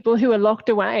examples of people who are locked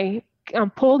away.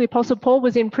 The Apostle Paul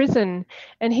was in prison,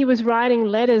 and he was writing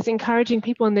letters encouraging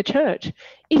people in the church,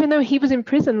 even though he was in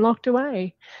prison, locked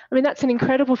away. I mean, that's an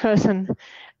incredible person,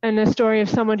 and a story of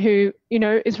someone who,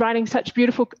 is writing such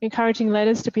beautiful, encouraging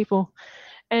letters to people.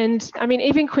 And I mean,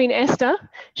 even Queen Esther,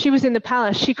 she was in the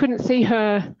palace. She couldn't see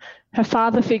her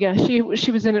father figure. She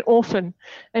was an orphan,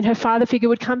 and her father figure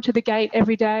would come to the gate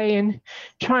every day and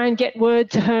try and get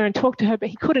word to her and talk to her, but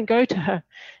he couldn't go to her.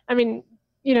 I mean,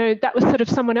 that was sort of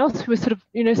someone else who was sort of,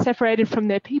 separated from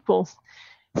their people.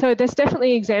 So there's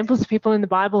definitely examples of people in the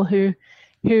Bible who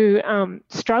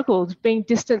struggled being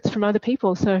distanced from other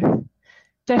people. So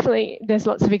definitely there's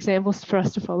lots of examples for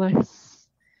us to follow.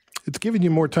 It's giving you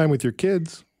more time with your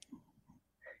kids.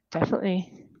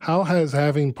 Definitely. How has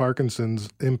having Parkinson's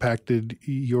impacted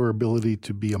your ability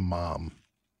to be a mom?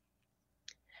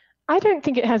 I don't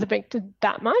think it has affected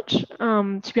that much,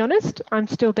 to be honest. I'm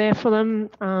still there for them.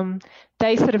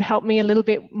 They sort of help me a little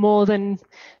bit more than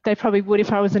they probably would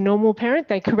if I was a normal parent.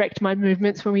 They correct my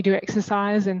movements when we do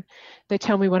exercise, and they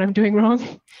tell me what I'm doing wrong.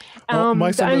 My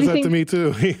son does that to me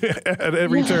too at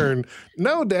every turn.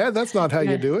 No, Dad, that's not how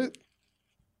you do it.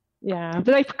 Yeah,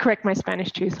 but they correct my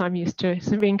Spanish too, so I'm used to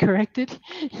being corrected.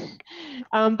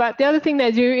 But the other thing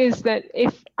they do is that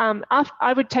if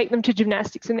I would take them to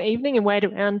gymnastics in the evening and wait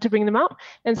around to bring them up,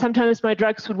 and sometimes my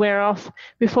drugs would wear off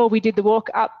before we did the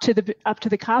walk up to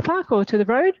the car park or to the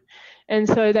road, and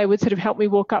so they would sort of help me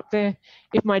walk up there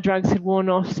if my drugs had worn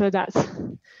off. So that's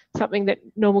something that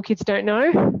normal kids don't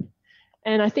know,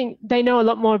 and I think they know a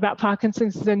lot more about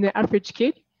Parkinson's than the average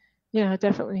kid. Yeah,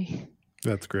 definitely.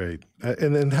 That's great.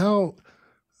 And then how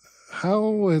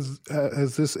has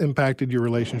this impacted your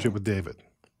relationship with David?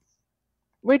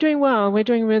 We're doing well. We're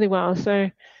doing really well.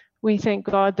 So we thank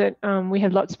God that we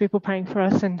have lots of people praying for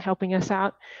us and helping us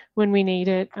out when we need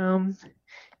it.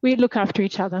 We look after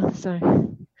each other. So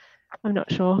I'm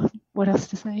not sure what else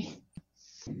to say.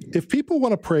 If people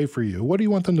want to pray for you, what do you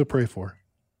want them to pray for?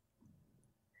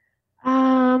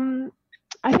 I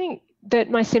think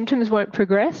that my symptoms won't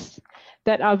progress,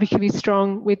 that I can be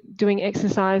strong with doing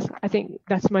exercise. I think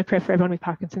that's my prayer for everyone with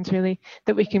Parkinson's, really,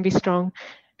 that we can be strong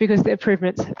because the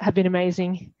improvements have been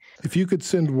amazing. If you could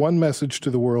send one message to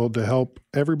the world to help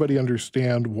everybody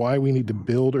understand why we need to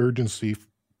build urgency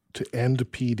to end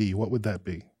PD, what would that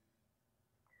be?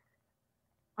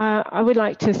 I would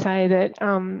like to say that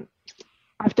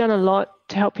I've done a lot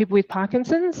to help people with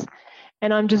Parkinson's,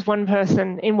 and I'm just one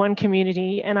person in one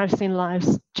community, and I've seen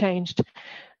lives changed.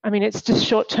 I mean, it's just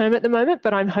short term at the moment,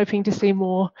 but I'm hoping to see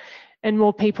more and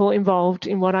more people involved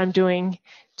in what I'm doing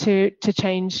to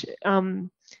change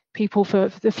people for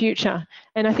the future.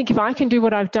 And I think if I can do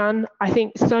what I've done, I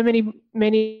think so many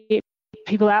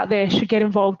people out there should get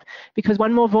involved, because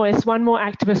one more voice, one more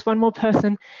activist, one more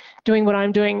person doing what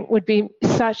I'm doing would be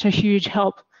such a huge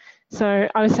help. So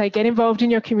I would say get involved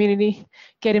in your community,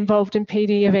 get involved in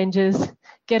PD Avengers,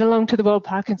 get along to the World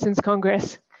Parkinson's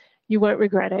Congress. You won't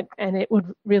regret it, and it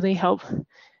would really help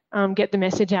get the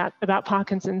message out about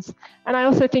Parkinson's. And I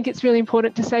also think it's really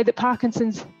important to say that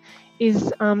Parkinson's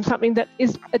is something that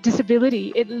is a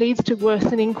disability. It leads to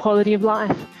worsening quality of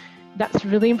life. That's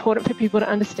really important for people to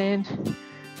understand.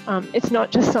 It's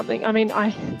not just something, I mean,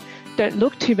 I don't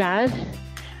look too bad,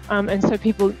 and so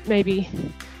people maybe,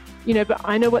 but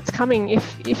I know what's coming.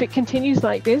 If it continues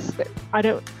like this, I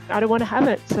don't want to have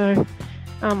it. So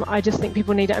I just think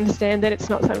people need to understand that it's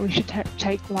not something we should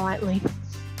take lightly.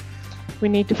 We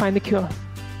need to find the cure.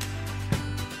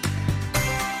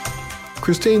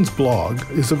 Christine's blog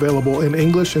is available in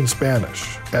English and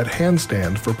Spanish at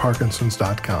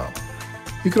handstandforparkinsons.com.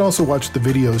 You can also watch the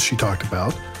videos she talked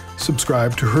about,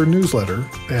 subscribe to her newsletter,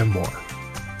 and more.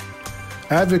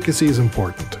 Advocacy is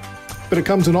important. but it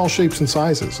comes in all shapes and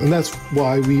sizes, and that's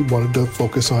why we wanted to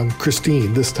focus on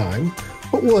Christine this time.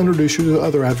 But we'll introduce you to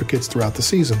other advocates throughout the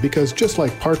season, because just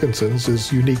like Parkinson's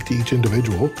is unique to each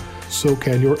individual, so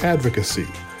can your advocacy.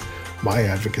 My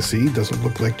advocacy doesn't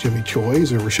look like Jimmy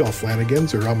Choi's or Rochelle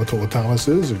Flanagan's or Amatola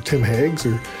Thomas's or Tim Haig's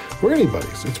or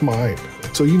anybody's. It's mine.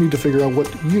 So you need to figure out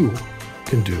what you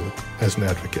can do as an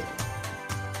advocate.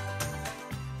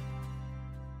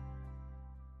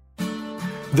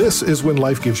 This is When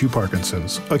Life Gives You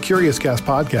Parkinson's, a Curious Cast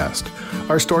podcast.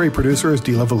 Our story producer is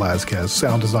Dila Velazquez,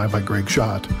 sound designed by Greg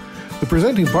Schott. The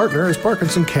presenting partner is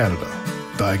Parkinson Canada.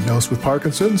 Diagnosed with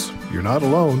Parkinson's? You're not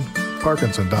alone.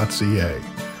 Parkinson.ca.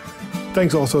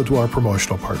 Thanks also to our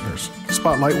promotional partners.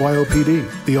 Spotlight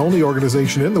YOPD, the only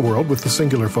organization in the world with the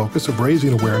singular focus of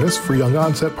raising awareness for young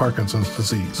onset Parkinson's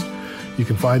disease. You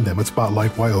can find them at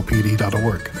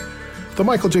spotlightyopd.org. The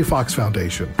Michael J. Fox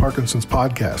Foundation, Parkinson's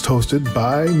podcast, hosted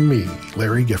by me,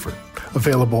 Larry Gifford.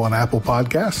 Available on Apple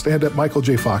Podcasts and at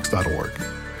michaeljfox.org.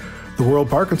 The World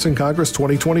Parkinson Congress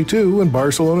 2022 in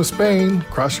Barcelona, Spain.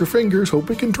 Cross your fingers, hope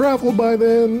we can travel by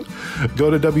then. Go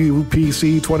to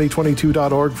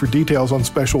WPC2022.org for details on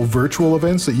special virtual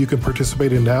events that you can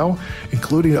participate in now,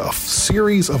 including a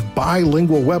series of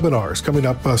bilingual webinars coming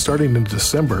up starting in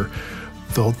December.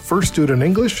 They'll first do it in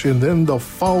English, and then they'll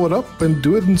follow it up and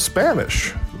do it in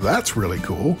Spanish. That's really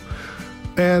cool.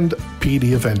 And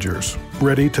PD Avengers,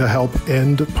 ready to help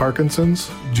end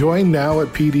Parkinson's? Join now at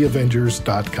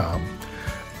pdavengers.com.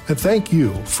 And thank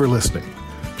you for listening.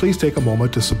 Please take a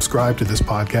moment to subscribe to this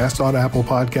podcast on Apple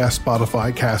Podcasts,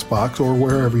 Spotify, CastBox, or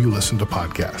wherever you listen to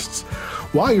podcasts.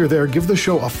 While you're there, give the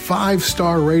show a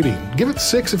 5-star rating. Give it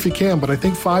 6 if you can, but I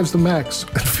think 5's the max.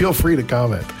 And feel free to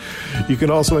comment. You can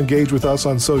also engage with us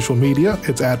on social media.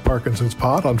 It's at Parkinson's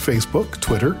Pod on Facebook,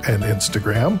 Twitter, and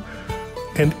Instagram.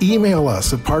 And email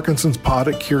us at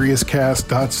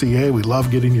parkinsonspod@curiouscast.ca. We love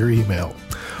getting your email.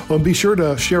 Well, and be sure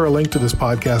to share a link to this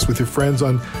podcast with your friends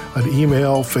on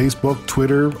email, Facebook,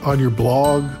 Twitter, on your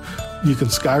blog. You can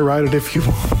skywrite it if you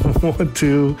want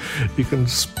to. You can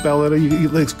spell it. You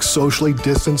like socially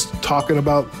distanced talking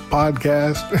about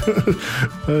podcast.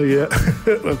 Yeah.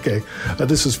 Okay.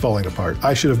 This is falling apart.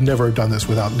 I should have never done this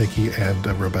without Nikki and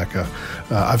Rebecca.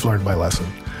 I've learned my lesson.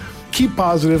 Keep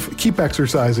positive. Keep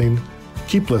exercising.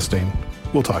 Keep listening.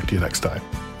 We'll talk to you next time.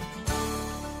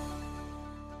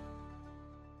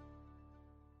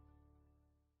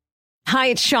 Hi,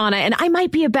 it's Shauna, and I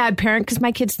might be a bad parent because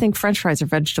my kids think French fries are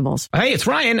vegetables. Hey, it's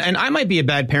Ryan, and I might be a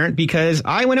bad parent because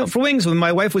I went out for wings when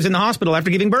my wife was in the hospital after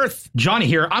giving birth. Johnny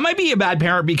here. I might be a bad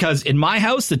parent because in my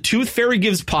house, the tooth fairy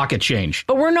gives pocket change.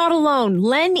 But we're not alone.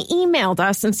 Len emailed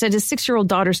us and said his 6-year-old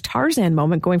daughter's Tarzan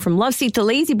moment going from love seat to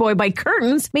lazy boy by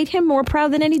curtains made him more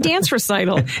proud than any dance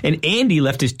recital. And Andy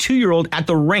left his 2-year-old at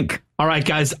the rink. All right,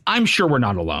 guys, I'm sure we're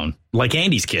not alone. Like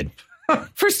Andy's kid.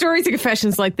 For stories and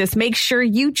confessions like this, make sure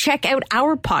you check out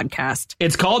our podcast.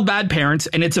 It's called Bad Parents,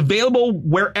 and it's available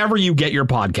wherever you get your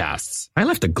podcasts. I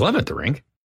left a glove at the rink.